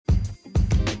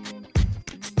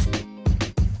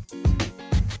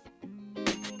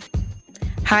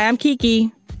Hi, I'm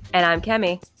Kiki. And I'm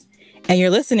Kemi. And you're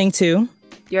listening to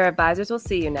Your Advisors Will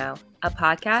See You Now, a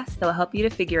podcast that will help you to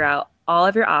figure out all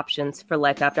of your options for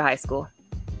life after high school.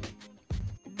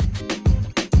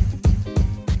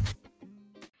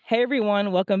 Hey,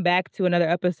 everyone. Welcome back to another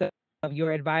episode of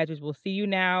Your Advisors Will See You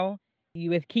Now. You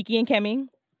with Kiki and Kemi.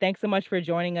 Thanks so much for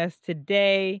joining us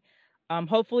today.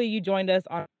 Hopefully you joined us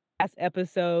on the last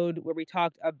episode where we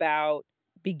talked about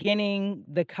beginning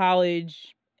the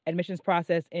college admissions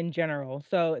process in general.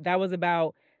 So that was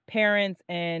about parents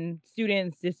and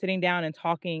students just sitting down and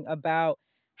talking about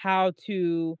how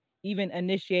to even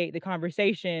initiate the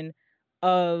conversation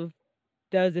of,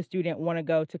 does the student want to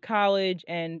go to college,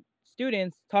 and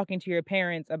students talking to your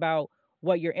parents about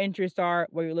what your interests are,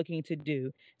 what you're looking to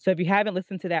do. So if you haven't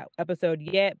listened to that episode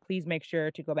yet, please make sure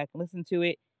to go back and listen to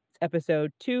it. It's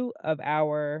episode 2 of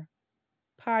our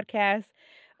podcast.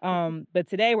 But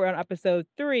today we're on episode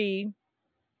 3,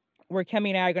 where Kemi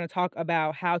and I are going to talk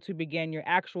about how to begin your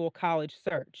actual college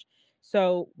search.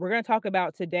 So we're going to talk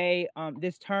about today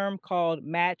this term called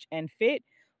match and fit,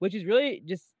 which is really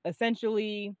just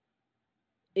essentially,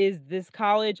 is this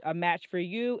college a match for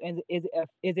you, and is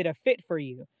it a fit for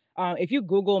you? If you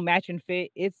Google match and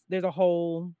fit, there's a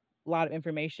whole lot of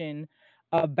information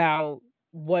about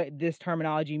what this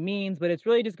terminology means, but it's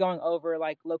really just going over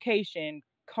like location,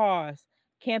 cost,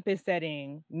 campus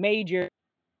setting, major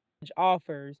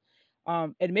offers.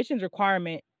 Admissions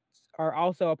requirements are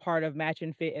also a part of match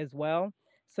and fit as well.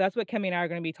 So that's what Kemi and I are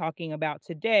going to be talking about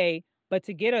today. But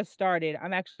to get us started,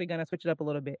 I'm actually going to switch it up a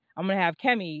little bit. I'm going to have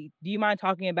Kemi, do you mind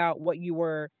talking about what you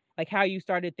were, like how you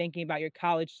started thinking about your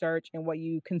college search and what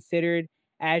you considered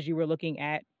as you were looking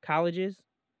at colleges?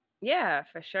 Yeah,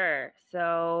 for sure.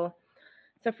 So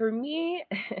for me,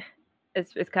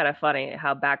 it's kind of funny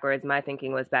how backwards my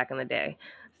thinking was back in the day.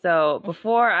 So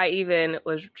before I even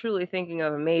was truly thinking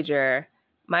of a major,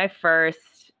 my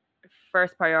first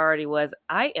priority was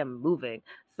I am moving.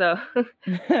 So,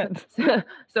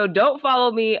 so don't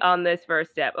follow me on this first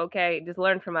step, okay? Just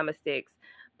learn from my mistakes.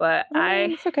 But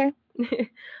It's okay.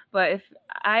 But if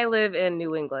I live in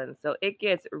New England, so it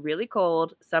gets really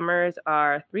cold. Summers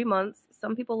are 3 months.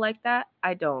 Some people like that.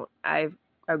 I don't. I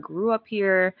grew up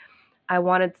here. I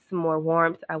wanted some more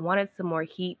warmth. I wanted some more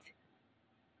heat.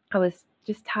 I was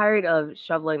just tired of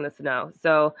shoveling the snow.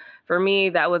 So for me,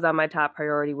 that was on my top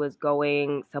priority, was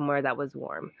going somewhere that was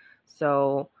warm.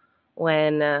 So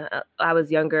when I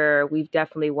was younger, we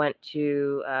definitely went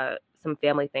to some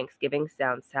family Thanksgivings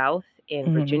down south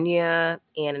in Virginia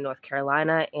and in North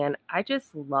Carolina. And I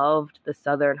just loved the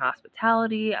Southern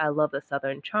hospitality. I love the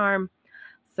Southern charm.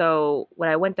 So when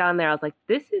I went down there, I was like,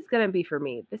 this is going to be for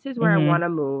me. This is where I want to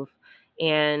move.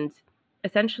 And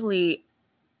essentially,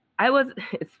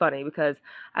 it's funny because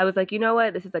I was like, you know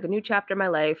what? This is like a new chapter in my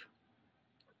life.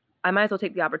 I might as well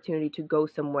take the opportunity to go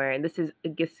somewhere. And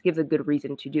it gives a good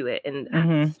reason to do it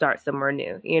and start somewhere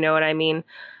new. You know what I mean?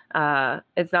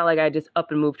 It's not like I just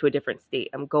up and move to a different state.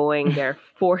 I'm going there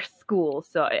for school.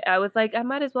 So I was like, I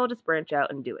might as well just branch out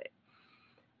and do it.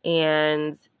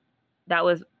 And that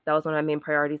was one of my main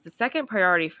priorities. The second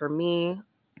priority for me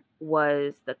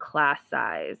was the class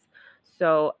size.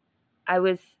 So I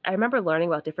remember learning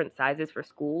about different sizes for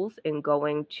schools and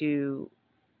going to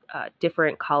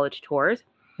different college tours.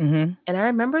 And I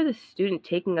remember the student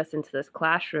taking us into this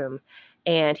classroom,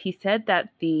 and he said that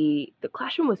the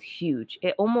classroom was huge.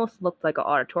 It almost looked like an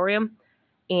auditorium.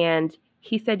 And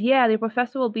he said, yeah, the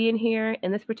professor will be in here.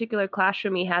 In this particular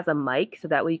classroom, he has a mic so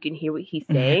that way you can hear what he's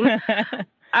saying.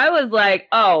 I was like,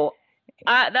 oh,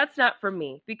 that's not for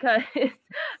me, because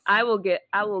I will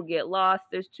get lost.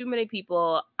 There's too many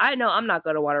people. I know I'm not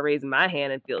going to want to raise my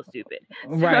hand and feel stupid.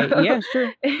 Right. Yeah,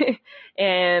 sure.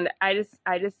 And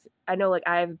I know, like,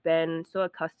 I've been so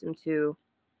accustomed to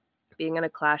being in a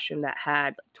classroom that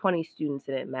had 20 students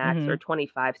in it max, or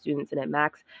 25 students in it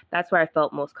max. That's where I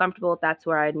felt most comfortable. That's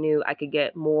where I knew I could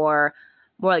get more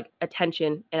like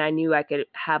attention, and I knew I could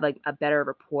have like a better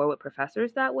rapport with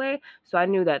professors that way. So I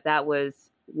knew that was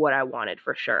what I wanted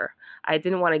for sure. I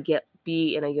didn't want to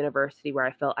be in a university where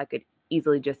I felt I could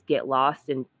easily just get lost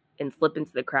and slip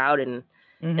into the crowd and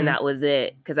that was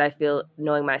it. Because I feel,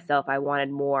 knowing myself, I wanted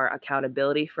more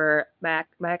accountability for my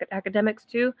academics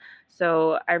too.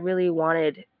 So I really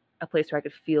wanted a place where I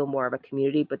could feel more of a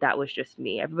community, but that was just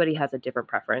me. Everybody has a different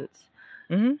preference.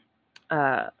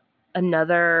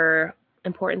 Another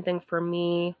important thing for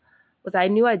me was I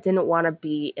knew I didn't want to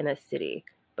be in a city,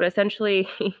 but essentially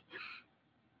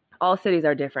all cities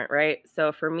are different, right?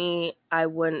 So for me, I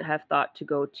wouldn't have thought to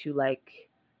go to like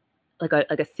like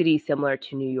a city similar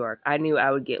to New York. I knew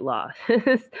I would get lost.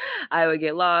 I would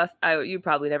get lost. You'd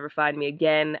probably never find me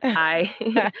again.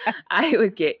 I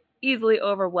would get easily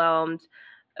overwhelmed.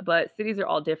 But cities are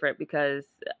all different because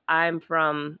I'm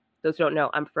from, those who don't know,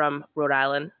 I'm from Rhode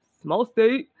Island, small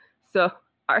state. So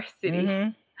our city,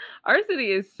 Mhm. our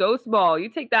city is so small. You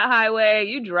take that highway,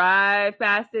 you drive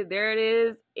past it, there it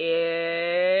is,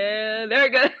 and there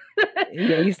it goes.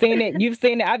 Yeah, you've seen it. You've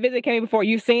seen it. I visited Kenny before.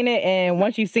 You've seen it, and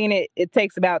once you've seen it, it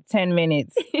takes about 10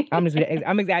 minutes. I'm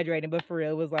exaggerating, but for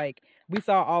real, it was like we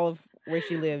saw all of where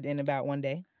she lived in about one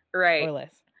day Right. or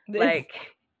less. Like,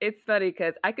 it's funny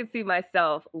because I could see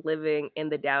myself living in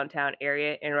the downtown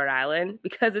area in Rhode Island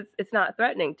because it's not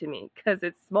threatening to me because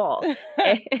it's small.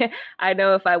 I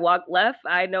know if I walk left,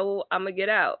 I know I'm gonna get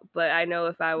out. But I know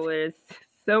if I was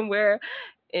somewhere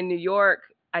in New York,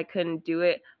 I couldn't do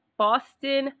it.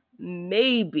 Boston,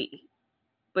 maybe.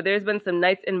 But there's been some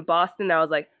nights in Boston that I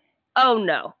was like, oh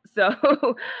no.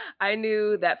 So I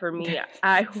knew that for me,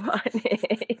 I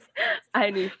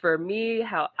knew for me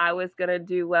how I was going to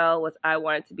do well was I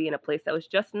wanted to be in a place that was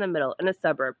just in the middle, in a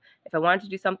suburb. If I wanted to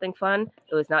do something fun,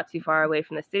 it was not too far away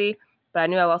from the city. But I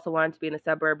knew I also wanted to be in a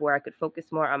suburb where I could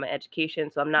focus more on my education.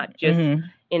 So I'm not just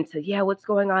into, what's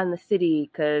going on in the city,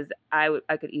 because I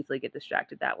could easily get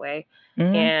distracted that way.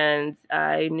 And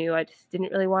I knew I just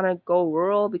didn't really want to go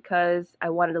rural because I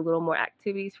wanted a little more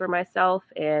activities for myself.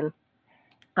 And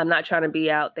I'm not trying to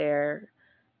be out there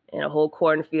in a whole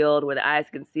cornfield where the eyes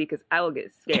can see because I will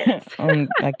get scared.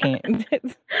 I can't.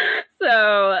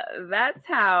 So that's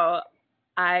how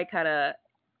I kind of,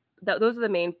 those are the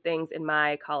main things in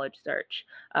my college search.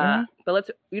 But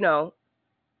let's,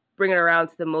 bring it around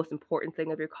to the most important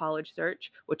thing of your college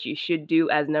search, which you should do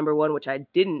as number one, which I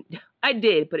didn't. I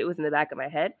did, but it was in the back of my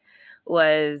head,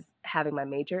 was having my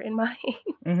major in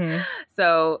mind.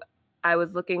 So I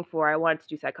wanted to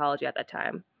do psychology at that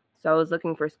time. So I was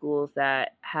looking for schools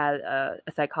that had a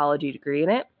psychology degree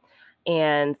in it.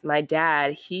 And my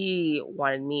dad, he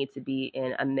wanted me to be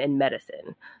in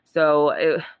medicine.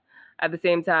 So at the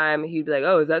same time, he'd be like,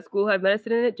 "Oh, does that school have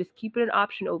medicine in it? Just keep it an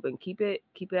option open. Keep it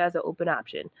as an open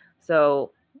option."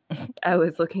 So I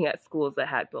was looking at schools that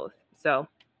had both. So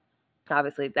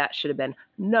obviously that should have been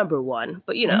number one,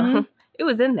 but it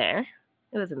was in there.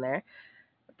 It was in there.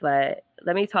 But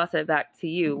let me toss it back to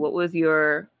you. What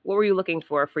were you looking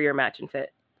for your match and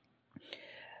fit?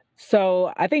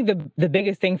 So I think the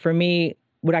biggest thing for me,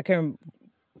 what I can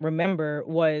remember,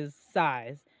 was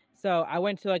size. So I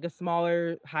went to like a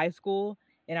smaller high school,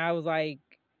 and I was like,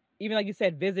 even like you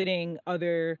said, visiting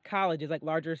other colleges, like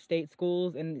larger state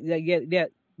schools, and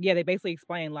they basically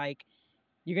explain like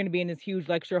you're going to be in this huge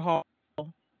lecture hall.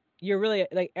 You're really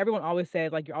like, everyone always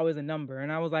says like you're always a number,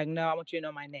 and I was like, no, I want you to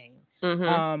know my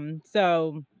name.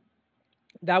 So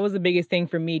that was the biggest thing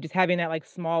for me, just having that like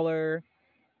smaller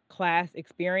class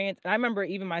experience. And I remember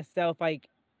even myself, like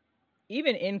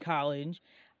even in college,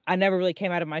 I never really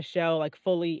came out of my shell like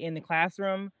fully in the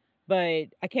classroom. But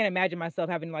I can't imagine myself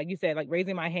having, like you said, like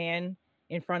raising my hand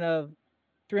in front of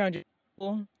 300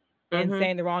 people and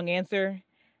saying the wrong answer.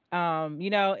 But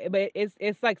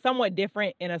it's like somewhat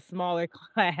different in a smaller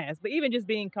class. But even just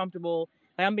being comfortable,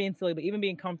 like, I'm being silly, but even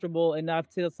being comfortable enough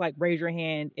to just like raise your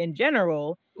hand in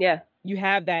general, you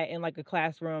have that in like a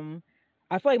classroom.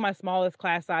 I feel like my smallest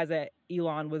class size at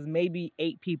Elon was maybe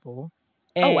 8 people.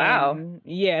 And oh wow.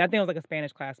 Yeah, I think it was like a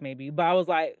Spanish class maybe. But I was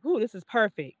like, "Ooh, this is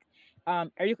perfect."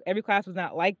 Every class was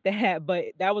not like that, but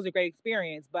that was a great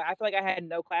experience. But I feel like I had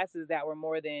no classes that were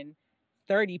more than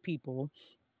 30 people.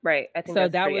 Right. I think So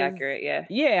that's that pretty was accurate. Yeah.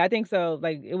 Yeah, I think so.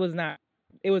 Like it was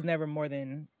never more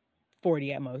than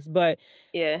 40 at most. But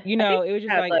Yeah. it was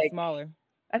just like smaller.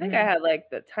 I think I had like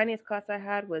the tiniest class I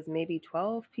had was maybe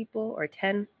 12 people or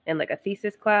 10 in like a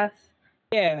thesis class.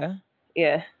 Yeah.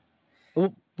 Yeah.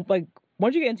 Like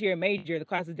once you get into your major, the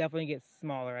classes definitely get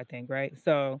smaller, I think, right?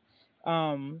 So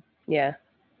yeah.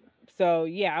 So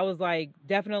yeah, I was like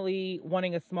definitely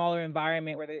wanting a smaller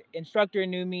environment where the instructor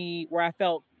knew me, where I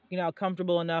felt,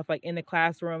 comfortable enough, like in the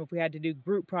classroom. If we had to do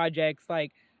group projects,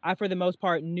 like I, for the most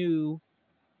part, knew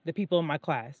the people in my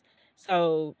class.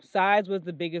 So size was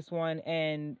the biggest one.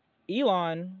 And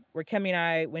Elon, where Kemi and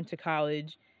I went to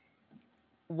college,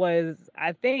 was,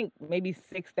 I think, maybe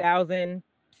 6,000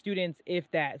 students,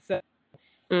 if that. So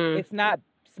it's not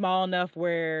small enough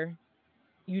where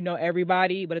you know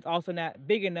everybody, but it's also not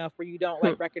big enough where you don't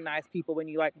like recognize people when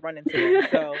you like run into them.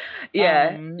 So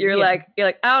you're like,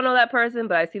 I don't know that person,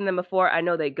 but I've seen them before. I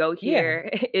know they go here.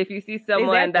 If you see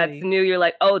someone that's new, you're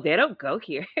like, oh, they don't go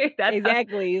here. That's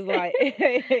exactly. It's like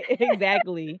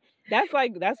exactly. That's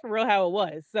for real how it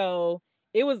was. So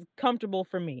it was comfortable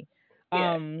for me.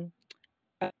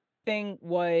 thing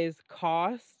was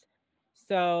cost.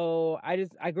 So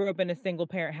I grew up in a single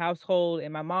parent household,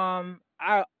 and my mom,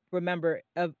 I remember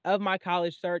of my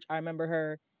college search, I remember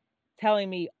her telling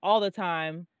me all the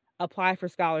time, apply for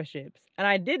scholarships. And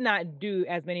I did not do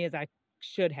as many as I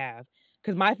should have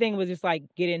because my thing was just like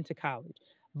get into college.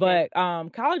 Same. But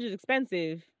college is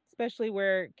expensive, especially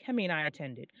where Kemi and I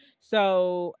attended.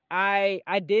 So I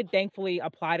did thankfully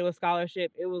apply to a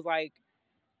scholarship. It was like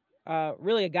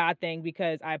really a God thing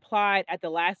because I applied at the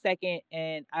last second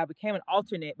and I became an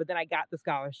alternate, but then I got the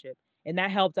scholarship. And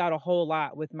that helped out a whole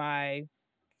lot with my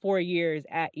 4 years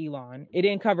at Elon. It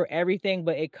didn't cover everything,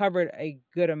 but it covered a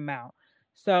good amount.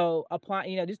 So apply,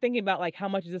 just thinking about like how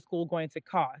much is the school going to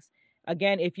cost?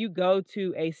 Again, if you go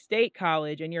to a state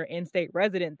college and you're an in-state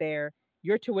resident there,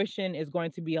 your tuition is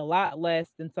going to be a lot less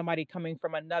than somebody coming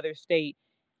from another state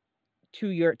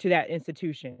to that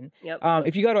institution. Yep.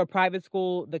 If you go to a private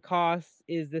school, the cost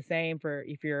is the same for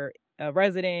if you're a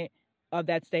resident of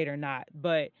that state or not.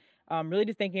 But really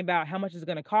just thinking about how much it's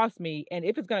going to cost me, and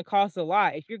if it's going to cost a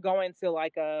lot, if you're going to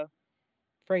like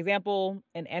for example,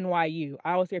 an NYU,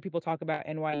 I always hear people talk about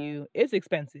NYU. It's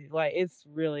expensive, like it's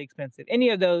really expensive. Any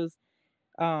of those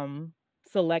um,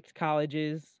 select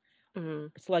colleges, Hmm.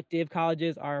 selective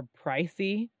colleges are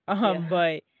pricey, Yeah.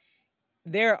 but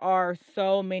there are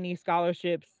so many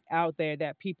scholarships out there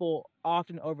that people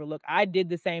often overlook. I did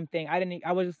the same thing.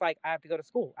 I was just like, I have to go to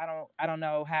school. I don't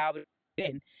know how to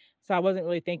get in. So I wasn't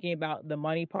really thinking about the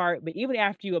money part. But even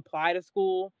after you apply to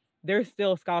school, there's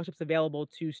still scholarships available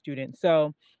to students.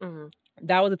 So Hmm.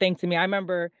 that was a thing to me. I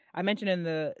remember I mentioned in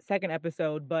the second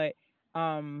episode, but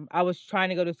I was trying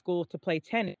to go to school to play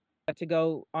tennis, to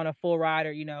go on a full ride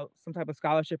or, some type of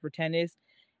scholarship for tennis.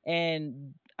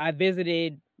 And I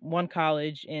visited one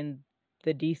college in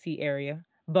the DC area,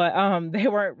 but they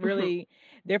weren't really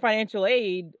their financial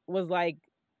aid was like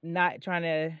not trying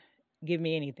to give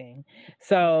me anything.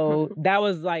 So that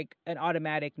was like an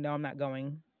automatic no, I'm not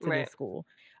going to Right. this school.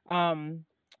 Um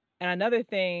and another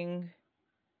thing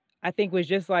I think was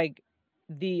just like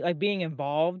being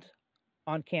involved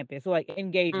on campus. So like Mm.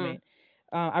 engagement.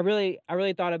 I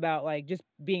really thought about like just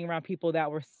being around people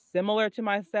that were similar to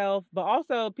myself, but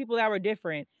also people that were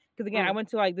different. Because again, I Mm. went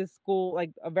to like this school,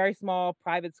 like a very small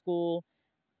private school.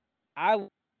 I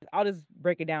I'll just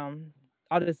break it down.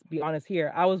 I'll just be honest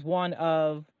here. I was one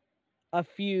of a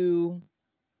few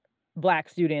black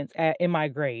students in my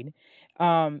grade.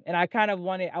 And I kind of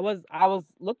wanted I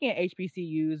was looking at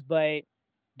HBCUs, but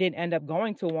didn't end up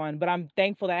going to one. But I'm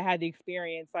thankful that I had the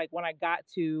experience like when I got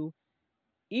to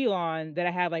Elon that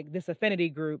I had like this affinity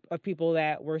group of people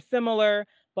that were similar,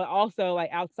 but also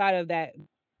like outside of that,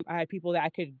 I had people that I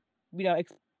could, that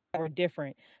were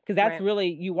different. Because that's Right. really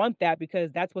you want that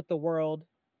because that's what the world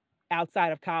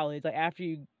outside of college, like after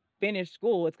you finish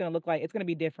school, it's gonna look like it's gonna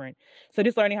be different. So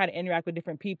just learning how to interact with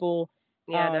different people,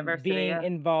 Yeah. Diversity. being Yeah.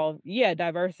 involved, yeah,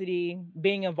 diversity,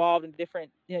 being involved in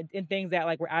different in things that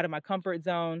like were out of my comfort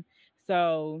zone.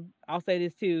 So I'll say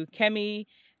this too. Kemi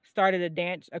started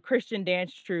a Christian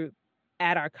dance troupe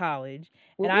at our college.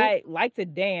 And Whoop whoop. I like to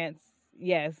dance.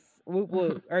 Yes, whoop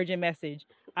whoop, urgent message.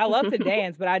 I love to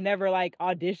dance, but I never like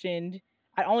auditioned.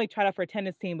 I only tried out for a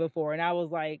tennis team before, and I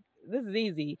was like, this is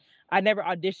easy. I never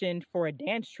auditioned for a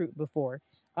dance troupe before.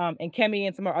 And Kemi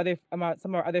and some of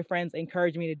our other friends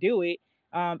encouraged me to do it.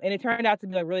 And it turned out to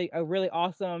be a really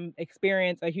awesome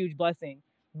experience, a huge blessing.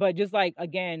 But just like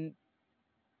again,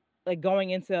 like going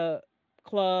into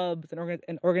clubs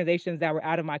and organizations that were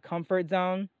out of my comfort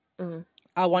zone, Mhm.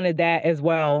 I wanted that as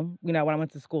well. When I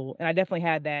went to school, and I definitely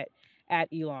had that at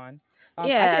Elon. I can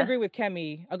Yeah. agree with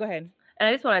Kemi. Oh, go ahead. And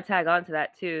I just want to tag on to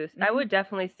that too. I Hmm. would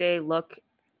definitely say, look,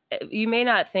 you may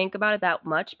not think about it that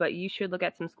much, but you should look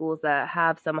at some schools that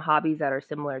have some hobbies that are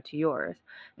similar to yours,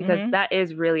 because Hmm. that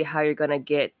is really how you're going to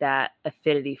get that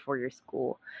affinity for your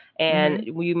school. And Hmm.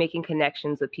 you making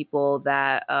connections with people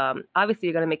that obviously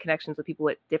you're going to make connections with people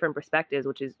with different perspectives,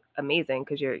 which is amazing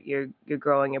because you're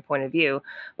growing your point of view.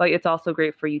 But it's also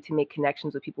great for you to make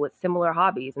connections with people with similar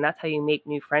hobbies, and that's how you make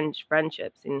new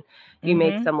friendships, and you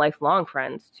make Hmm. some lifelong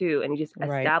friends too, and you just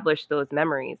Right. establish those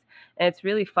memories. And it's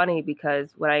really funny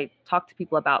because when I talk to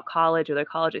people about college or their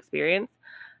college experience,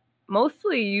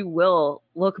 mostly you will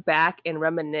look back and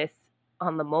reminisce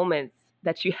on the moments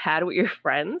that you had with your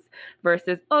friends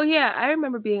versus, oh yeah, I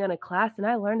remember being in a class and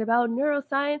I learned about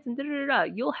neuroscience and da da da da.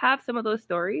 You'll have some of those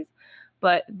stories,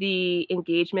 but the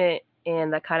engagement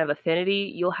and the kind of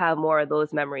affinity, you'll have more of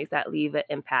those memories that leave an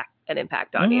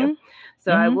impact on you. Hmm.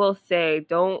 So I Hmm. will say,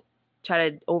 don't try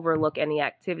to overlook any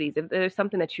activities. If there's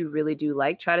something that you really do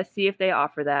like, try to see if they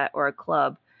offer that or a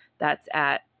club that's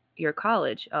at your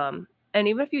college. And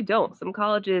even if you don't, some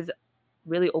colleges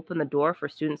really open the door for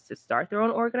students to start their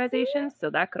own organizations. So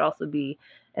that could also be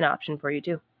an option for you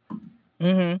too.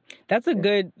 That's a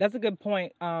good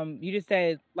point. You just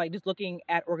said like just looking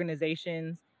at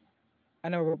organizations. I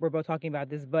know we're both talking about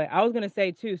this, but I was gonna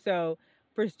say too. So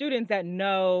for students that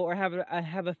know or have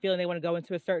a feeling they want to go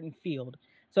into a certain field.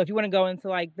 So if you want to go into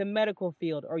like the medical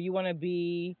field, or you want to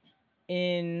be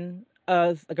in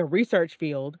like a research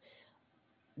field,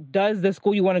 does the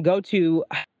school you want to go to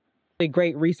have a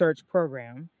great research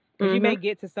program? Because you may Mm-hmm.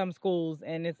 get to some schools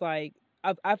and it's like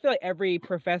I feel like every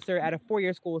professor at a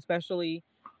 4-year school, especially,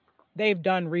 they've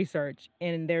done research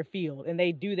in their field and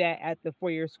they do that at the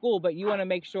 4-year school. But you want to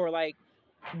make sure like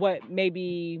what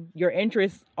maybe your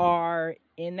interests are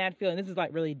in that field. And this is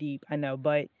like really deep, I know,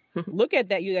 but look at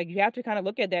that. You have to kind of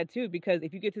look at that too, because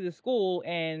if you get to the school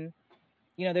and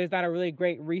there's not a really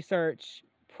great research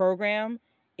program,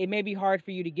 it may be hard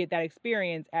for you to get that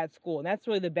experience at school. And that's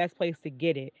really the best place to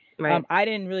get it. Right. I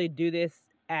didn't really do this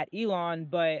at Elon,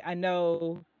 but I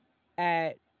know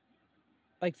at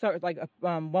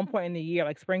one point in the year,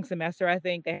 like spring semester, I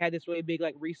think they had this really big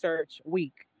like research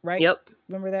week, right? Yep.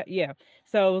 Remember that? Yeah.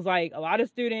 So it was like a lot of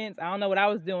students. I don't know what I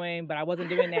was doing, but I wasn't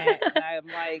doing that. And I'm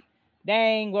like,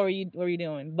 dang, what were you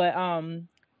doing? But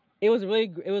it was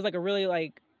like a really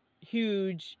like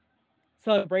huge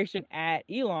celebration at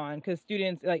Elon, because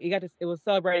students like it was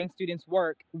celebrating students'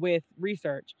 work with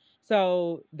research.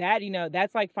 So that,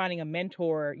 that's like finding a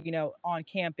mentor, on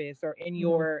campus or in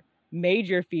your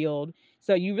major field.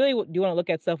 So you really do want to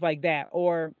look at stuff like that.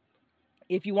 Or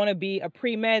if you want to be a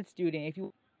pre-med student, if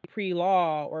you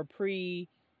pre-law or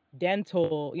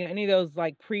pre-dental, any of those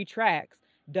like pre-tracks,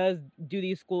 do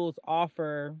these schools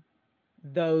offer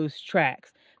those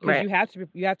tracks? Because Right.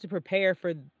 you have to prepare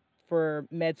for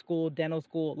med school, dental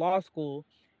school, law school.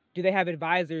 Do they have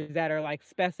advisors that are like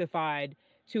specified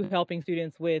to helping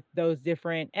students with those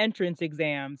different entrance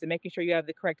exams and making sure you have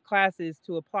the correct classes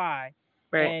to apply,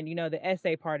 Right. and the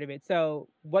essay part of it? So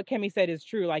what Kemi said is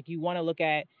true. Like, you want to look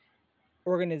at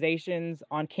organizations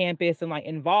on campus and like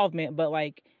involvement, but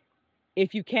like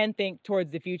if you can think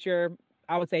towards the future,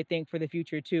 I would say think for the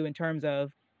future too, in terms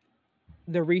of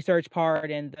the research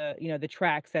part and the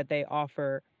tracks that they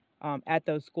offer at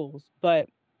those schools. But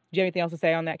do you have anything else to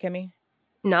say on that, Kemi?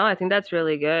 No, I think that's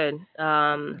really good.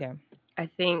 Okay. I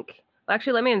think, well,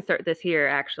 actually, let me insert this here,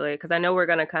 actually, because I know we're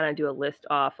going to kind of do a list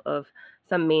off of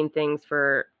some main things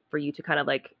for you to kind of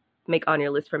like make on your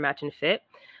list for match and fit.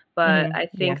 But I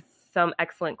Yeah. think some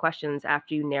excellent questions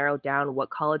after you narrow down what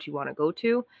college you want to go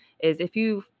to is, if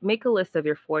you make a list of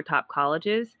your 4 top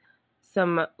colleges,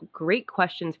 some great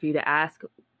questions for you to ask,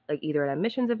 like either an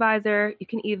admissions advisor, you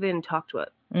can even talk to a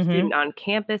student on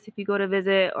campus if you go to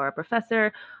visit, or a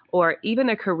professor, or even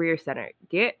a career center.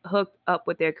 Get hooked up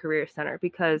with their career center,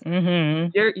 because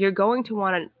you're going to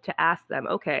want to ask them,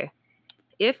 okay,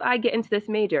 if I get into this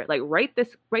major, like write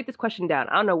this question down.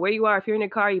 I don't know where you are. If you're in your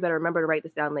car, you better remember to write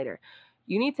this down later.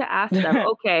 You need to ask them,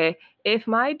 okay, if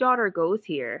my daughter goes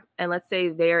here and let's say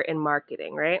they're in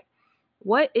marketing, right?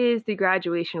 What is the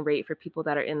graduation rate for people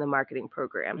that are in the marketing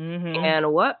program?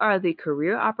 And what are the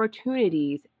career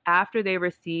opportunities after they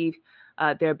receive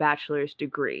their bachelor's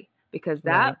degree? Because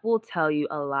that will tell you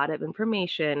a lot of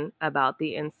information about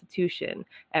the institution.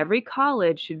 Every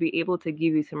college should be able to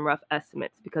give you some rough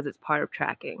estimates because it's part of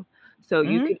tracking. So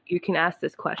you can ask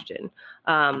this question.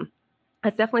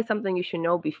 That's definitely something you should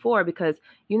know before, because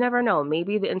you never know.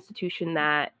 Maybe the institution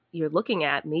that you're looking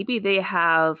at, maybe they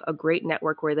have a great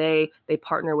network where they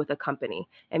partner with a company.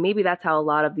 And maybe that's how a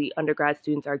lot of the undergrad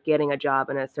students are getting a job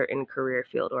in a certain career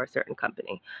field or a certain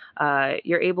company.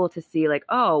 You're able to see like,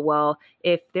 oh, well,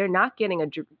 if they're not getting a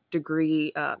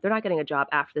degree, they're not getting a job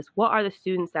after this, what are the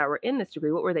students that were in this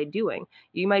degree? What were they doing?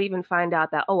 You might even find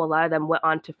out that, oh, a lot of them went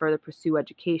on to further pursue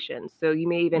education. So you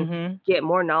may even get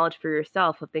more knowledge for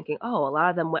yourself of thinking, oh, a lot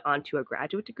of them went on to a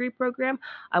graduate degree program.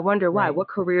 I wonder why. What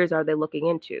careers are they looking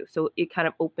into? So it kind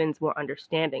of opens more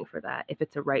understanding for that if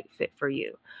it's a right fit for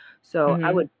you. So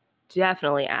I would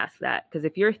definitely ask that, because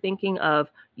if you're thinking of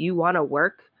you want to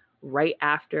work right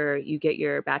after you get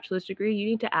your bachelor's degree, you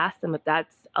need to ask them if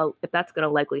that's going to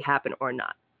likely happen or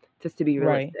not, just to be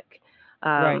realistic.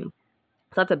 So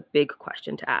that's a big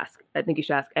question to ask. I think you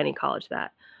should ask any college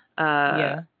that.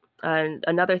 And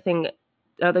another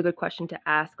good question to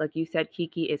ask, like you said,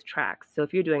 Kiki, is tracks. So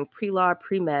if you're doing pre-law,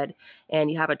 pre-med,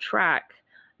 and you have a track,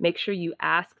 make sure you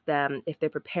ask them if they're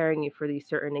preparing you for these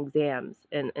certain exams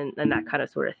and that kind of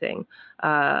sort of thing.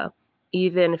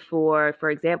 Even for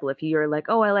example, if you're like,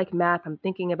 oh, I like math, I'm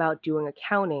thinking about doing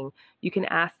accounting, you can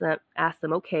ask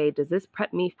them, okay, does this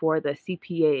prep me for the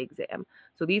CPA exam?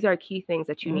 So these are key things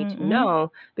that you need to Mm-hmm.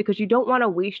 know, because you don't want to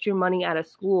waste your money at a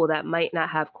school that might not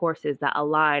have courses that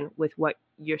align with what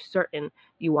you're certain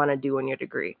you want to do in your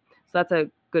degree. So that's a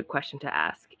good question to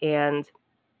ask. And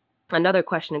another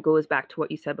question that goes back to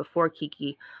what you said before,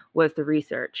 Kiki, was the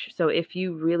research. So if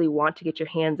you really want to get your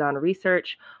hands on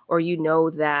research, or you know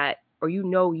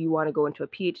you want to go into a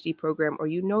PhD program, or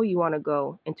you want to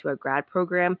go into a grad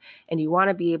program, and you want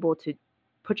to be able to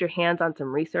put your hands on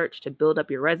some research to build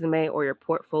up your resume or your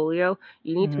portfolio,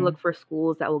 you need to Mm-hmm. look for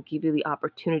schools that will give you the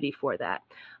opportunity for that.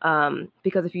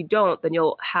 Because if you don't, then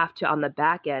you'll have to, on the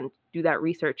back end, do that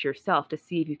research yourself to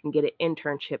see if you can get an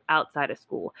internship outside of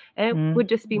school. And it would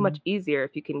just be Mm-hmm. much easier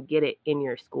if you can get it in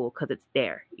your school, because it's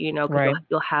there, because Right.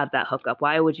 you'll have that hookup.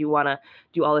 Why would you want to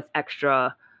do all this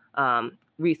extra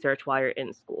research while you're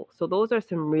in school? So those are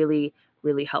some really,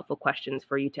 really helpful questions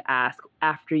for you to ask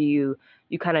after you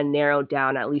kind of narrow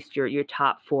down at least your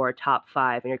top 4, top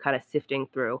 5, and you're kind of sifting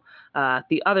through.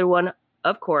 The other one,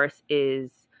 of course,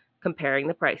 is comparing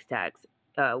the price tags.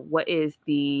 What is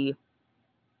the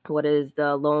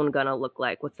loan gonna look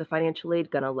like? What's the financial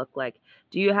aid gonna look like?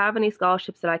 Do you have any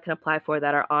scholarships that I can apply for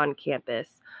that are on campus?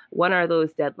 When are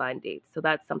those deadline dates? So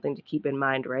that's something to keep in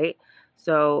mind, right?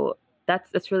 So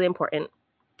that's really important.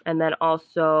 And then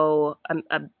also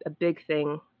a big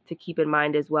thing to keep in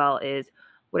mind as well is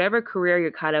whatever career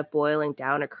you're kind of boiling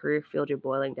down, a career field you're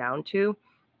boiling down to,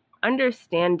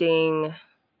 understanding,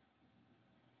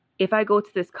 if I go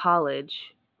to this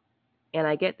college and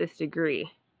I get this degree,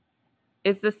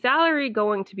 is the salary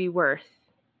going to be worth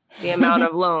the amount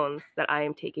of loans that I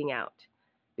am taking out?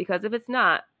 Because if it's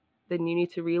not, then you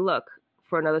need to relook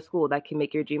for another school that can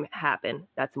make your dream happen,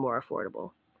 that's more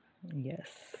affordable. Yes.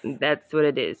 That's what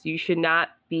it is. You should not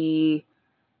be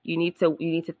you need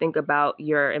to think about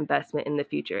your investment in the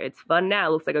future. It's fun now.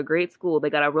 It looks like a great school. They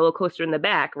got a roller coaster in the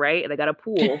back, right? And they got a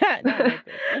pool. Not like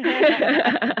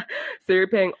this. So you're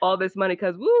paying all this money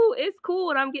because, woo, it's cool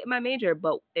and I'm getting my major.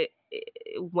 But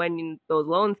when those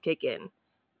loans kick in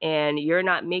and you're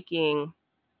not making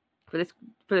for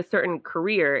this certain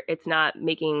career, it's not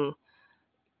making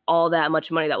all that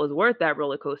much money that was worth that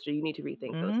roller coaster, you need to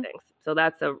rethink those things. So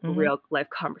that's a real life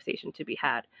conversation to be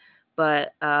had.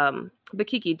 But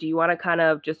Kiki, do you want to kind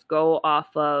of just go off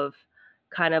of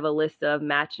kind of a list of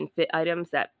match and fit items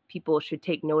that people should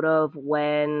take note of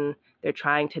when they're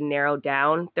trying to narrow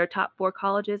down their top 4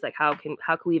 colleges? Like how can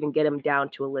we even get them down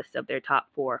to a list of their top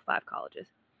 4 or 5 colleges?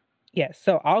 Yes.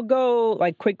 So I'll go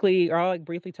like quickly, or I'll like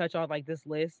briefly touch on like this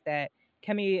list that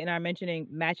Kemi and I are mentioning,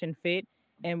 match and fit.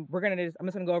 And I'm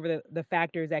just gonna go over the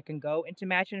factors that can go into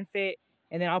match and fit.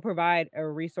 And then I'll provide a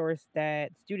resource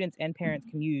that students and parents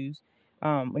can use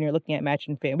when you're looking at match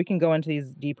and fit. And we can go into these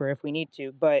deeper if we need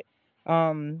to. But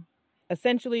um,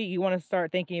 essentially, you want to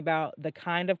start thinking about the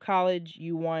kind of college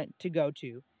you want to go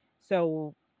to.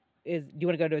 So do you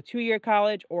want to go to a 2-year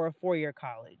college or a 4-year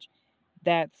college?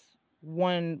 That's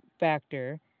one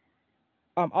factor.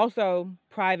 Also,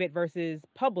 private versus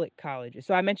public colleges.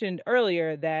 So I mentioned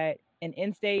earlier that an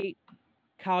in-state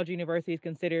college or university is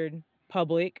considered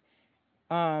public,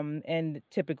 and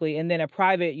typically, and then a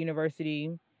private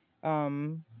university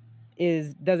doesn't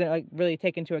like really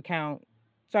take into account.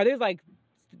 So there's like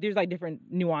different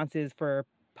nuances for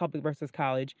public versus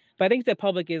college, but I think that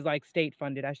public is like state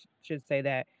funded. I should say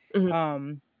that.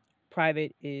 Mm-hmm.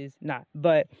 Private is not,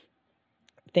 but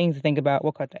things to think about.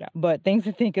 We'll cut that out. But things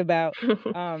to think about.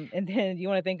 And then you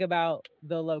want to think about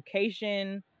the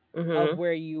location of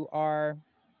where you are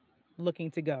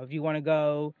looking to go. If you want to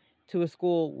go to a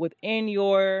school within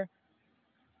your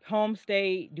home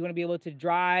state, do you want to be able to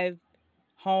drive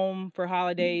home for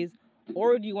holidays,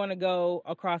 or do you want to go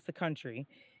across the country?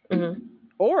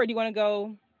 Or do you want to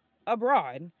go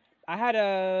abroad? I had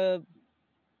a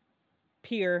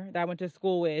peer that I went to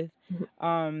school with,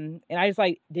 and I just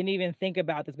like didn't even think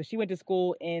about this, but she went to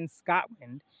school in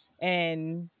Scotland,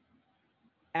 and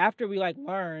after we like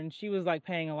learned, she was like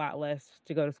paying a lot less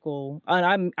to go to school,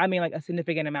 and I mean like a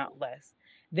significant amount less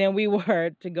than we were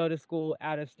to go to school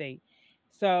out of state.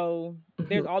 So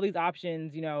there's all these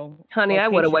options, Honey, I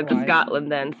would have went to location-wise.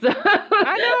 Scotland then. So.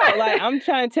 I know, like I'm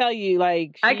trying to tell you,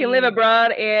 like I can live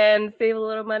abroad and save a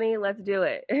little money. Let's do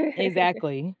it.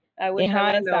 exactly. I wish In I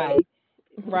would have known. hindsight,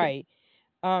 right.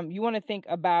 You want to think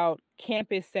about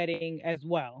campus setting as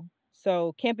well.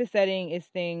 So campus setting is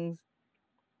things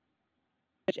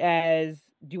such as,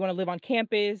 do you want to live on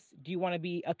campus? Do you want to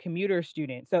be a commuter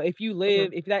student? So if you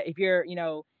live, if you're,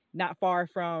 not far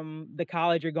from the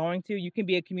college you're going to, you can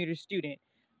be a commuter student.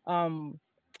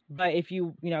 But if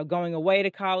going away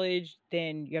to college,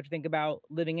 then you have to think about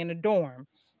living in a dorm.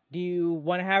 Do you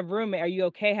want to have roommate? Are you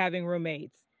okay having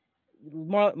roommates?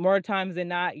 More times than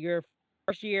not, your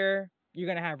first year you're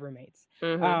gonna have roommates,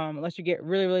 Mhm. unless you get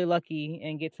really really lucky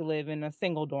and get to live in a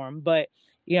single dorm. But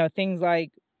things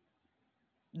like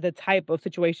the type of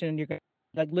situation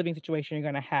like living situation you're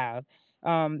gonna have.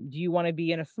 Do you want to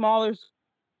be in a smaller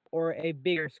or a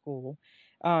bigger school?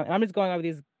 And I'm just going over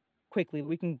these quickly.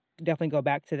 We can definitely go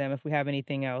back to them if we have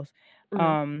anything else.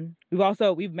 Mhm.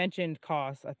 We've mentioned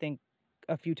costs, I think,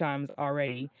 a few times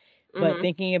already, but Mhm.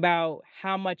 thinking about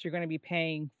how much you're going to be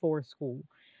paying for school,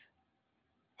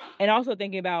 and also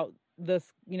thinking about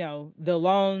the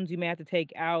loans you may have to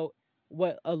take out,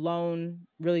 what a loan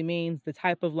really means, the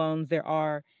type of loans there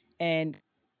are, and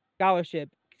scholarship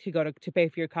to pay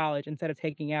for your college instead of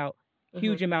taking out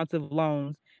Mhm. huge amounts of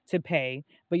loans to pay.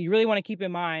 But you really want to keep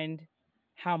in mind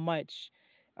how much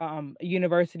a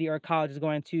university or a college is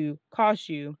going to cost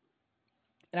you.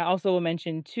 And I also will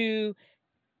mention too,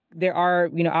 there are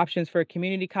options for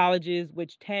community colleges,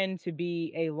 which tend to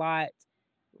be a lot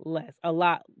less, a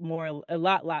lot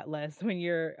less when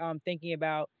you're thinking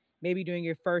about maybe doing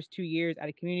your first 2 years at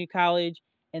a community college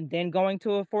and then going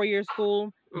to a 4-year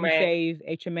school. You Right. save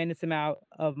a tremendous amount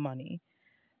of money.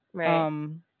 Right.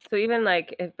 Um, So even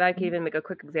like if I could mhm, even make a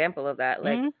quick example of that,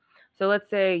 like mhm, so let's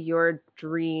say your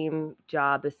dream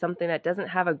job is something that doesn't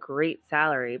have a great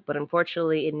salary, but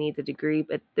unfortunately it needs a degree,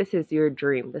 but this is your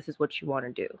dream. This is what you want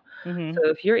to do. mhm, So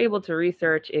if you're able to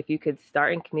research if you could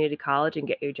start in community college and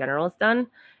get your generals done,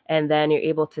 and then you're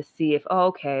able to see if, oh,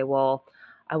 okay, well,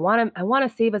 I want to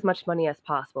save as much money as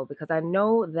possible because I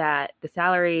know that the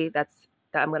salary that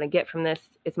I'm going to get from this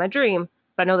is my dream,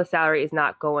 but I know the salary is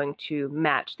not going to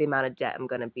match the amount of debt I'm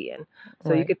going to be in.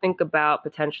 So you right. could think about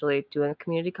potentially doing a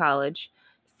community college,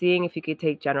 seeing if you could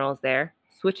take generals there,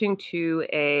 switching to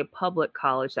a public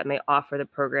college that may offer the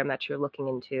program that you're looking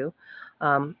into,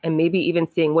 and maybe even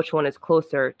seeing which one is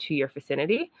closer to your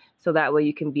vicinity. So that way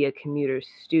you can be a commuter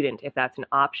student if that's an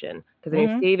option. Because then you're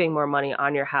Mhm, saving more money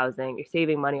on your housing, you're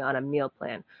saving money on a meal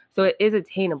plan. So it is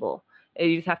attainable.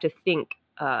 You just have to think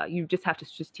you just have to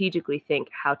strategically think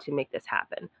how to make this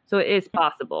happen. So it is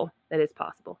possible. It is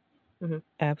possible. Hmm.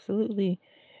 absolutely.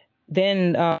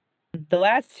 Then the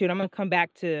last two, and I'm gonna come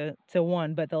back to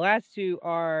one, but the last two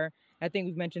are, I think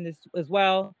we've mentioned this as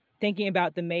well, thinking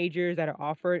about the majors that are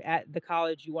offered at the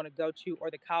college you want to go to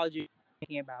or the college you're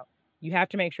thinking about. You have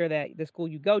to make sure that the school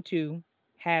you go to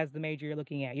has the major you're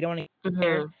looking at. You don't want to get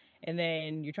there Hmm. and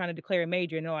then you're trying to declare a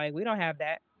major and they're like, we don't have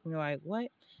that. And you're like,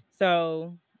 what?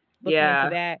 So looking into Yeah.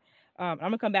 that, I'm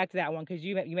gonna come back to that one because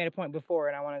you made a point before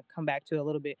and I want to come back to it a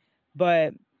little bit.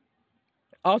 But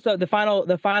also, the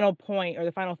final point or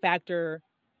the final factor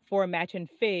for match and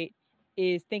fit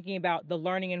is thinking about the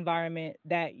learning environment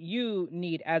that you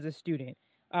need as a student.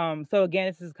 So again,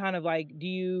 this is kind of like, do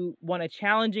you want a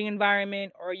challenging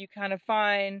environment or are you kind of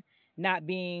fine not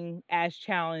being as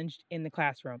challenged in the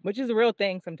classroom, which is a real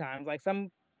thing sometimes. Like some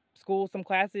schools, some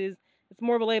classes, it's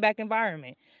more of a laid back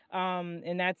environment.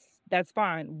 And that's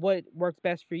fine. What works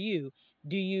best for you?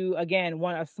 Do you again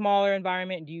want a smaller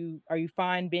environment? Are you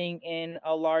fine being in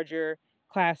a larger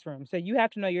classroom? So you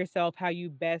have to know yourself how you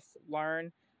best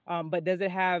learn. But does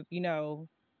it have,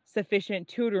 sufficient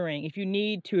tutoring? If you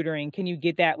need tutoring, can you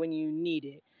get that when you need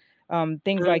it?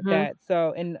 Things like Hmm. that.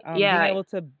 So and being Yeah. able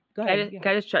to go Can I ahead. just, Yeah.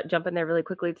 can I just jump in there really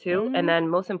quickly too? And Mhm. then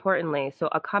most importantly, so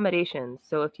accommodations.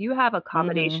 So if you have Mhm.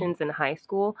 accommodations in high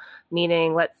school,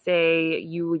 meaning let's say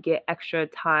you would get extra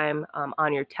time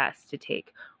on your test to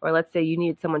take, or let's say you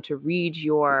need someone to read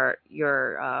your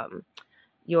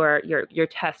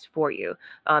test for you.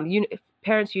 If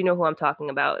parents, you know who I'm talking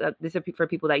about. This is for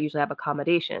people that usually have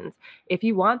accommodations. If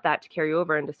you want that to carry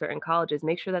over into certain colleges,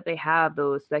 make sure that they have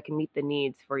those that can meet the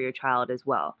needs for your child as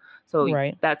well. So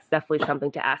Right. that's definitely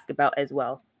something to ask about as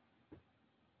well.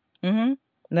 Mhm.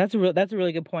 That's a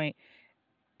really good point.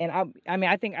 And I mean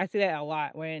I think I see that a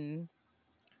lot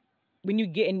when you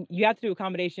get in, you have to do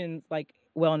accommodations like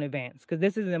well in advance because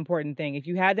this is an important thing. If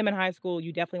you had them in high school,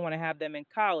 you definitely want to have them in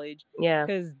college Yeah.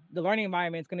 because the learning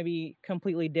environment is going to be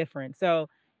completely different. So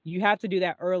you have to do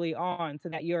that early on so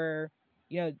that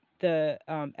the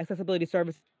accessibility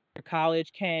service your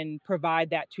college can provide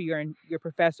that to your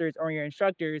professors or your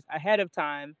instructors ahead of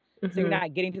time. So you're Hmm.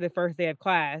 not getting to the first day of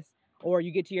class or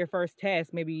you get to your first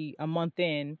test maybe a month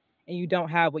in and you don't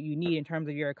have what you need in terms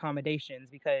of your accommodations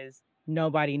because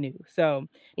nobody knew. So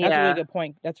that's a really Yeah. good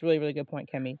point. That's a really, really good point,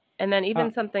 Kemi. And then Uh,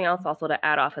 even something else also to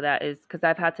add off of that is because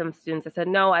I've had some students that said,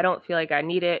 no, I don't feel like I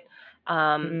need it.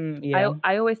 yeah.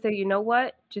 I always say, you know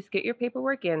what? Just get your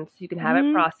paperwork in so you can have it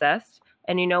Mhm. processed.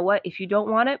 And you know what? If you don't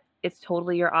want it, it's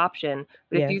totally your option.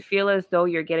 But if you Yes. feel as though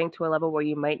you're getting to a level where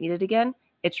you might need it again,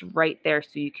 it's right there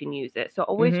so you can use it. So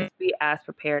always Mhm. just be as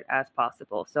prepared as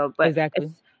possible. So, but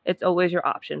Exactly. it's always your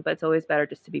option, but it's always better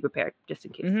just to be prepared just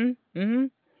in case. Mhm.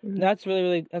 Mhm. Mhm. That's a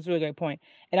really great point.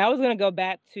 And I was gonna go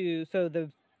back to so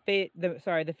the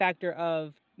factor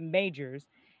of majors.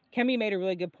 Kemi made a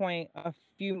really good point a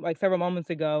few like several moments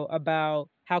ago about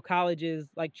how colleges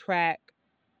like track,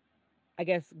 I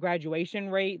guess, graduation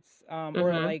rates, or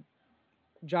Mhm. like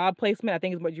job placement, I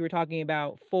think is what you were talking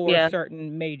about for Yeah.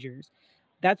 certain majors.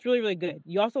 That's really, really good.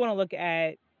 You also want to look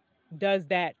at does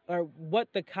that or what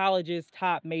the college's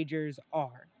top majors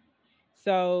are.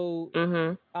 So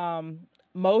Mhm.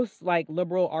 most like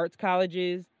liberal arts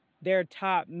colleges, their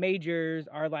top majors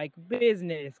are like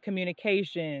business,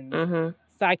 communications, Mhm.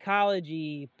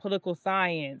 psychology, political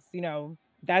science.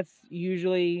 That's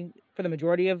usually for the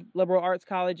majority of liberal arts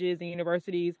colleges and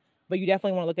universities, but you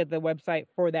definitely want to look at the website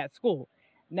for that school.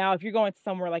 Now, if you're going to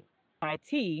somewhere like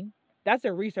MIT, that's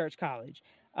a research college.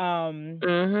 Um,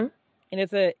 Mhm. and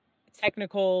it's a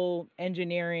technical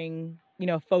engineering,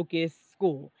 focused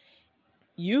school.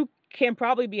 You can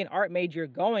probably be an art major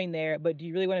going there, but do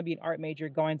you really want to be an art major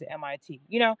going to MIT?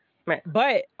 Right.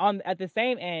 But on at the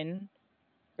same end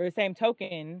or the same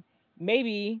token,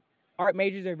 maybe art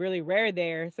majors are really rare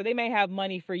there, so they may have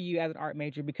money for you as an art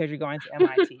major because you're going to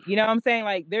MIT. You know what I'm saying?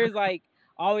 Like there's like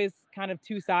always kind of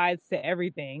two sides to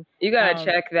everything. You gotta Um,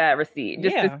 check that receipt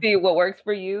just to yeah, see what works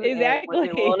for you and what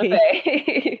you're willing to exactly.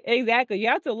 pay. Exactly. You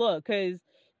have to look because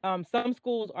some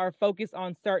schools are focused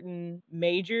on certain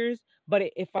majors, but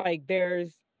if like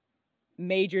there's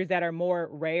majors that are more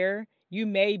rare, you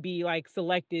may be like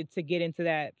selected to get into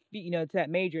to that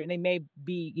major, and they may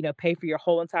be, pay for your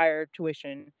whole entire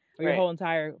tuition or your Right. whole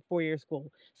entire 4 year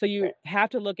school. So you Right. have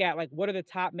to look at like what are the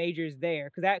top majors there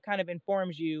because that kind of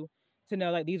informs you to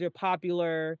know like these are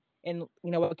popular and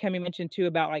what Kemi mentioned too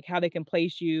about like how they can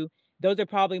place you. Those are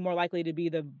probably more likely to be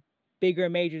the bigger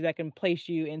majors that can place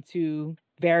you into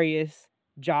various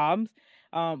jobs.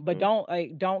 But Mhm.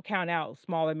 don't count out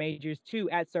smaller majors too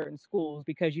at certain schools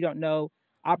because you don't know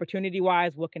opportunity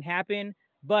wise what can happen.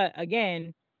 But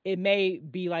again, it may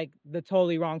be like the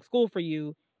totally wrong school for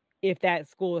you if that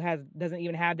school doesn't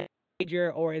even have that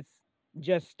major or it's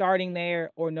just starting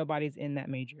there or nobody's in that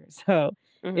major. So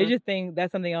Mhm.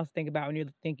 that's something else to think about when you're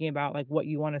thinking about like what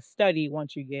you want to study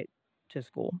once you get to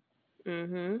school.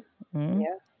 Mhm. Mhm.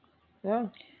 Yeah. Yeah.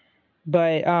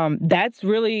 But, that's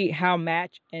really how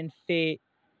match and fit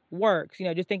works,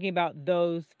 just thinking about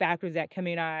those factors that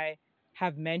Kemi and I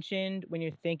have mentioned when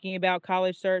you're thinking about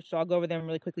college search, so I'll go over them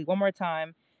really quickly one more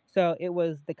time. So it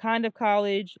was the kind of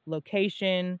college,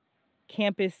 location,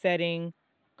 campus setting,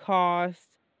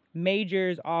 cost,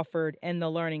 majors offered, and the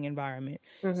learning environment.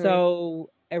 Mhm. So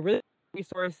a really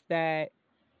resource that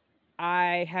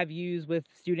I have used with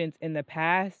students in the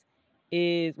past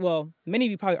is well, many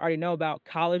of you probably already know about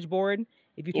College Board.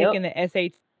 If you've Yep. taken the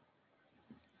SAT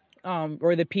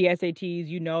or the PSATs,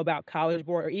 you know about College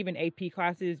Board, or even AP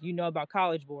classes, you know about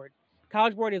College Board.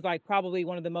 College Board is like probably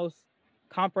one of the most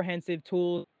comprehensive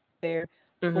tools there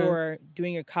Mhm. for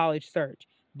doing your college search.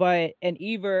 But an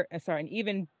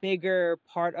even bigger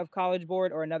part of College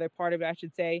Board, or another part of it, I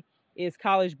should say, is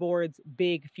College Board's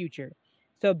Big Future.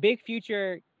 So Big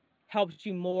Future helps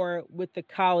you more with the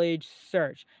college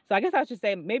search. So I guess I should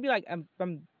say maybe like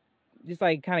from just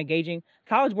like kind of gauging,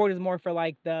 College Board is more for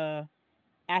like the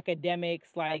academics,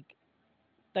 like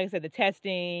I said, the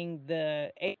testing,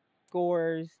 the A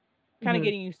scores, kind of Mhm.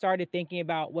 getting you started thinking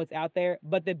about what's out there.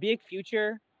 But the big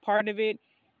future part of it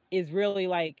is really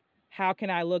like, how can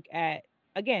I look at,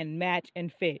 again, match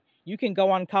and fit? You can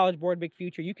go on College Board Big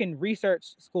Future, you can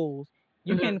research schools,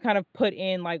 you Mhm. can kind of put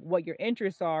in like what your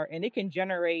interests are, and it can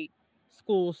generate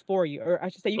schools for you. Or I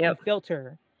should say, you can Yep.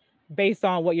 filter based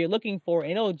on what you're looking for,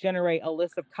 and it'll generate a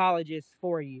list of colleges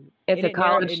for you. It's And a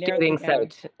college it narrows shooting it down.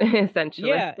 site, essentially.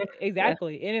 Yeah, Yeah.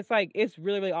 exactly, and it's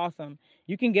really, really awesome.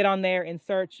 You can get on there and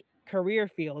search career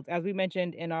fields, as we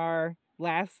mentioned in our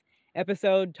last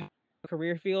episode,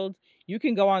 career fields. You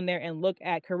can go on there and look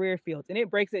at career fields, and it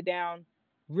breaks it down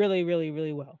really, really,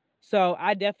 really well. So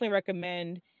I definitely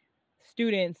recommend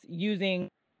students using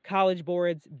College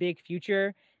Board's Big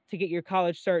Future to get your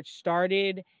college search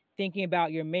started, thinking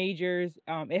about your majors.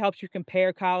 It helps you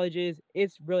compare colleges.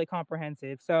 It's really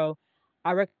comprehensive. So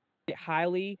I recommend it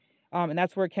highly. And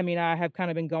that's where Kemi and I have kind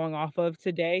of been going off of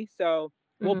today. So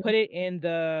we'll Mhm. put it in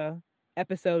the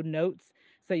episode notes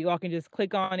so you all can just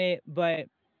click on it. But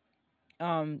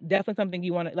definitely something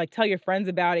you want to like tell your friends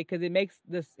about it because it makes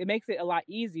it a lot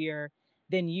easier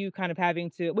than you kind of having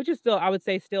to, which is still, I would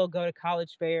say, still go to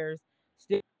college fairs,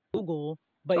 still Google,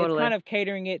 but it's Totally. kind of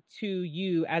catering it to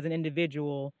you as an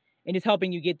individual and just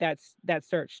helping you get that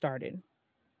search started.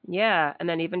 Yeah, and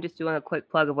then even just doing a quick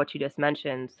plug of what you just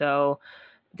mentioned. So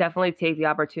definitely take the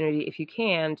opportunity if you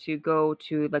can to go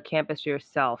to the campus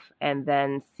yourself and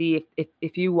then see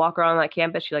if you walk around that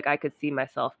campus, you're like, I could see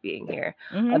myself being here.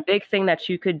 A Mhm. big thing that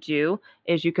you could do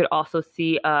is you could also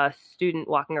see a student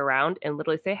walking around and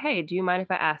literally say, hey, do you mind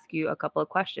if I ask you a couple of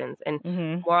questions? And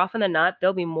Mhm. more often than not,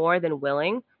 they'll be more than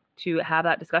willing to have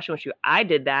that discussion with you. I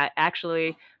did that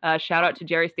actually. Shout out to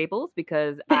Jerry Staples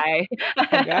because I Oh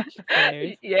my gosh, that's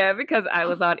hilarious. yeah, because I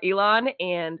was on Elon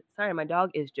and sorry, my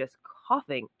dog is just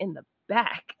coughing in the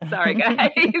back. Sorry,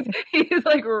 guys. He's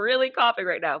like really coughing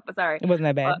right now, but sorry. It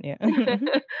wasn't that But, bad, yeah.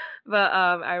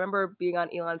 I remember being on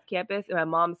Elon's campus and my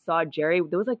mom saw Jerry.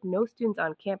 There was like no students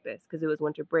on campus because it was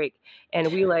winter break.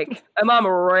 And we like, my mom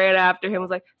ran after him,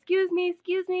 was like, excuse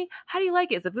me, how do you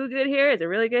like it? Is the food good here? Is it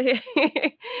really good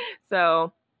here?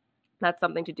 So that's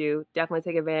something to do. Definitely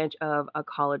take advantage of a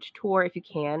college tour if you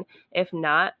can. If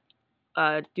not,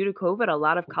 due to COVID, a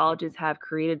lot of colleges have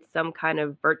created some kind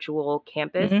of virtual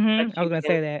campus that Mhm. I was you gonna can,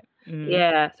 say that. Mhm.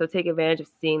 yeah, so take advantage of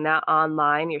seeing that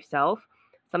online yourself.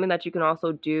 Something that you can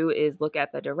also do is look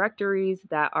at the directories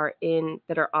that are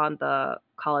on the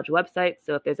college website.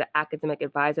 So if there's an academic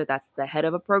advisor that's the head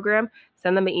of a program,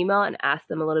 send them an email and ask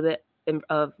them a little bit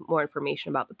of more information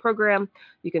about the program.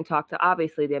 You can talk to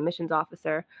obviously the admissions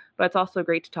officer, but it's also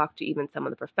great to talk to even some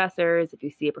of the professors. If you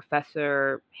see a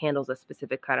professor handles a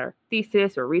specific kind of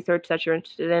thesis or research that you're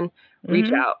interested in,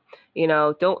 reach Mhm.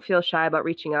 out. Don't feel shy about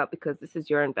reaching out because this is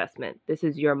your investment. This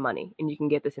is your money, and you can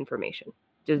get this information.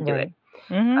 Just do it.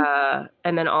 Right. Mhm.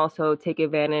 And then also take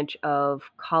advantage of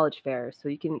college fairs. So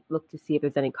you can look to see if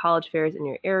there's any college fairs in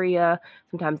your area.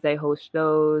 Sometimes they host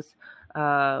those.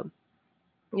 Uh,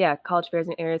 yeah, college fairs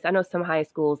in areas. I know some high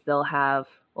schools they'll have.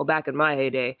 Well, back in my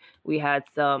heyday, we had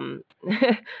some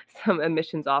some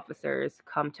admissions officers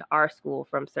come to our school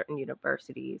from certain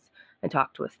universities and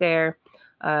talk to us there.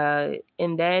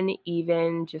 And then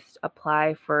even just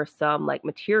apply for some like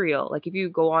material. Like if you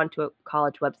go onto a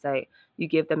college website, you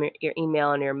give them your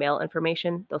email and your mail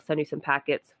information. They'll send you some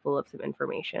packets full of some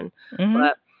information. Mhm.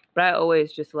 But but I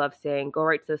always just love saying, go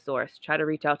right to the source. Try to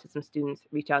reach out to some students,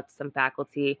 reach out to some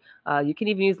faculty. You can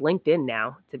even use LinkedIn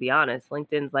now, to be honest.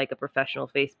 LinkedIn's like a professional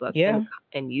Facebook, Yeah.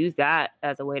 and use that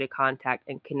as a way to contact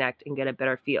and connect and get a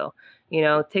better feel.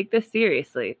 Take this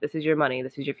seriously. This is your money.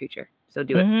 This is your future. So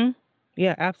do it. Mhm.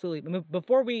 Yeah, absolutely.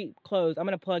 Before we close, I'm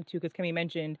gonna plug too, because Kemi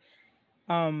mentioned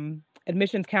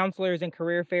admissions counselors and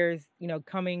career fairs,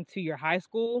 coming to your high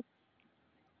school.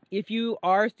 If you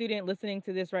are a student listening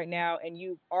to this right now and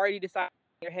you already decided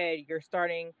in your head you're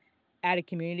starting at a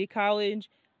community college,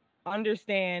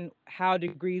 understand how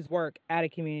degrees work at a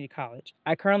community college.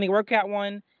 I currently work at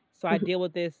one, so I deal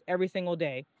with this every single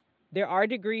day. There are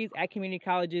degrees at community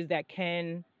colleges that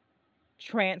can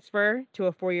transfer to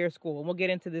a four-year school. And we'll get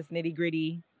into this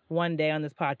nitty-gritty one day on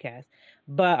this podcast.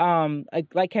 But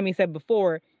like Kemi said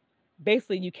before,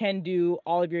 basically you can do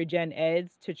all of your gen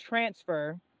eds to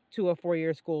transfer to a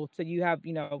four-year school so you have,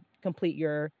 complete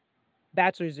your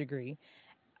bachelor's degree.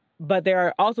 But there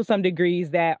are also some degrees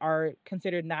that are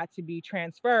considered not to be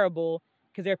transferable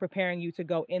because they're preparing you to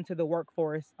go into the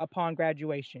workforce upon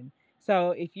graduation.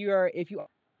 So if you are a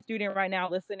student right now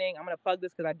listening, I'm going to plug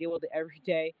this because I deal with it every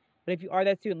day. But if you are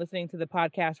that student listening to the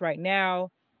podcast right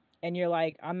now and you're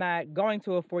like, I'm not going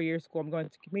to a four-year school, I'm going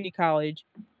to community college,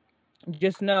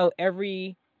 just know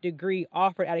every degree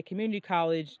offered at a community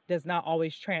college does not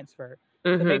always transfer.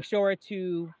 So Hmm. make sure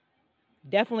to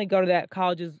definitely go to that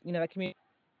college's, that community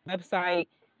website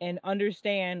and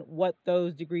understand what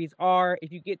those degrees are.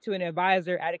 If you get to an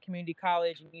advisor at a community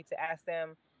college, you need to ask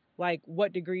them like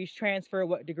what degrees transfer,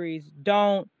 what degrees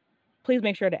don't. Please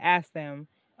make sure to ask them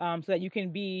so that you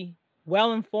can be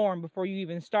well informed before you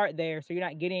even start there. So you're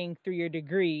not getting through your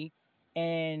degree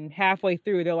and halfway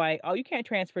through they're like, "Oh, you can't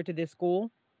transfer to this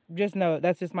school." Just know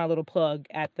that's just my little plug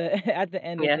at the at the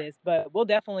end of Yeah. this. But we'll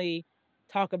definitely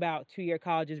talk about 2-year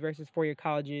colleges versus 4-year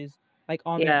colleges like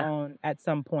on their Yeah. own at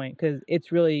some point because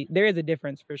it's really there is a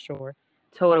difference for sure.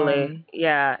 Totally. Um,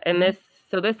 Yeah. And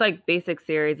mhm, this like basic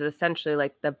series is essentially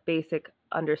like the basic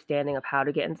understanding of how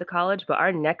to get into college. But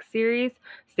our next series,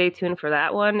 stay tuned for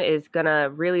that one, is gonna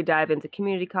really dive into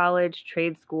community college,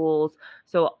 trade schools.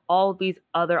 So all these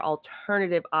other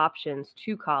alternative options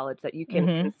to college that you can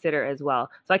mhm. consider as well.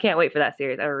 So I can't wait for that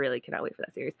series. I really cannot wait for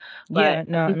that series. But Yeah,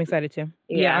 no, I'm excited too.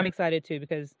 Yeah, yeah. I'm excited too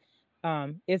because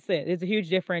it's a huge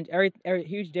difference.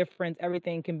 Huge difference.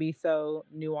 Everything can be so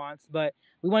nuanced, but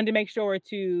we wanted to make sure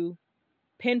to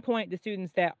pinpoint the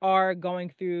students that are going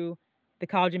through the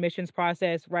college admissions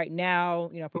process right now,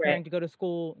 preparing Right. to go to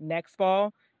school next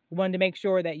fall. We wanted to make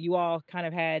sure that you all kind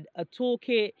of had a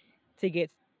toolkit to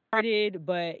get started.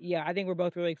 But yeah, I think we're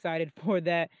both really excited for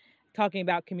that, talking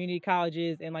about community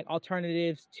colleges and like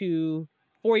alternatives to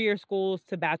 4-year schools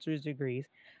to bachelor's degrees.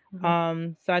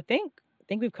 So I think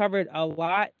we've covered a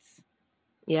lot in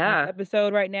this Yeah,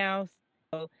 episode right now.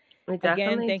 So we again,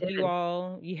 definitely thank did. you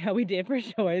all. Yeah, we did for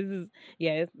sure. This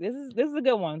is a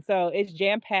good one. So it's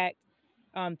jam packed.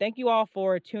 Thank you all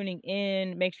for tuning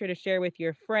in. Make sure to share with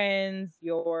your friends,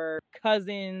 your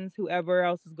cousins, whoever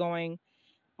else is going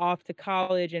off to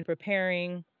college and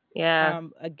preparing. Yeah,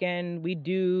 Again, we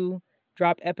do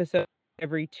drop episodes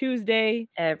every Tuesday.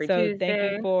 every So thank you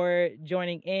Tuesday. for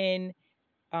joining in.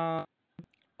 Um,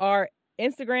 our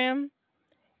Instagram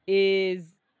is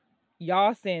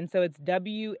Yawsyn. So it's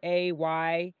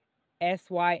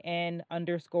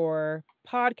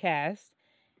WAYSYN_podcast.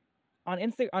 On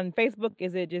Facebook,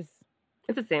 is it just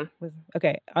It's the same.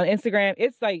 okay? On Instagram,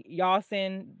 it's like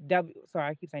Yawsyn sorry,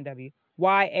 I keep saying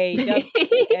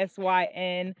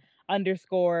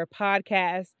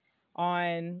YAWSYN_podcast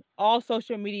on all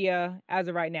social media as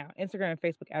of right now, Instagram and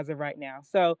Facebook as of right now.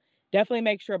 So definitely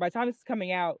make sure by the time this is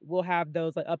coming out, we'll have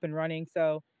those like up and running.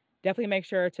 So definitely make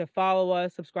sure to follow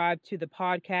us, subscribe to the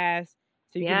podcast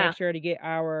so you can make Yeah. sure to get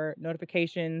our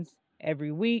notifications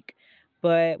every week.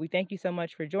 But we thank you so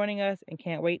much for joining us and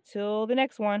can't wait till the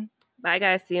next one. Bye,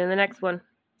 guys. See you in the next one.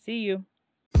 See you.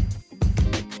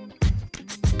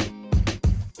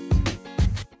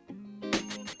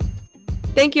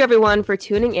 Thank you, everyone, for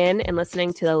tuning in and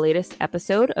listening to the latest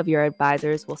episode of Your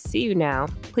Advisors Will See You Now.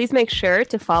 Please make sure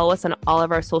to follow us on all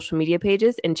of our social media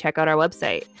pages and check out our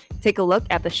website. Take a look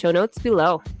at the show notes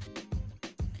below.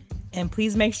 And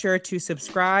please make sure to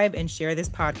subscribe and share this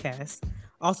podcast.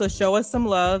 Also, show us some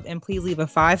love and please leave a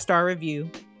 5-star review.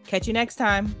 Catch you next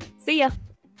time. See ya.